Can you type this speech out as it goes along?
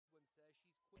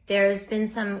There's been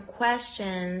some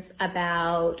questions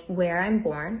about where I'm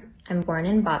born. I'm born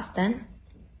in Boston.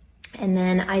 And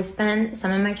then I spent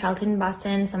some of my childhood in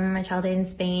Boston, some of my childhood in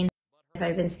Spain. If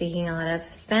I've been speaking a lot of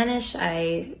Spanish,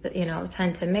 I,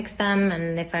 tend to mix them.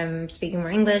 And if I'm speaking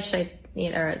more English,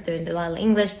 or doing a lot of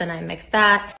English, then I mix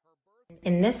that.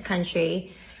 In this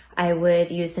country, I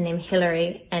would use the name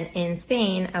Hillary, and in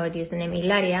Spain, I would use the name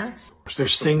Hilaria.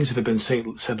 There's things that have been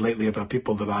said lately about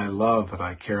people that I love, that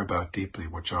I care about deeply,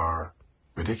 which are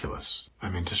ridiculous. I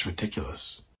mean, just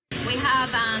ridiculous. We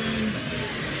have, how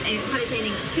do you say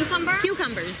it?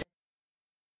 Cucumbers.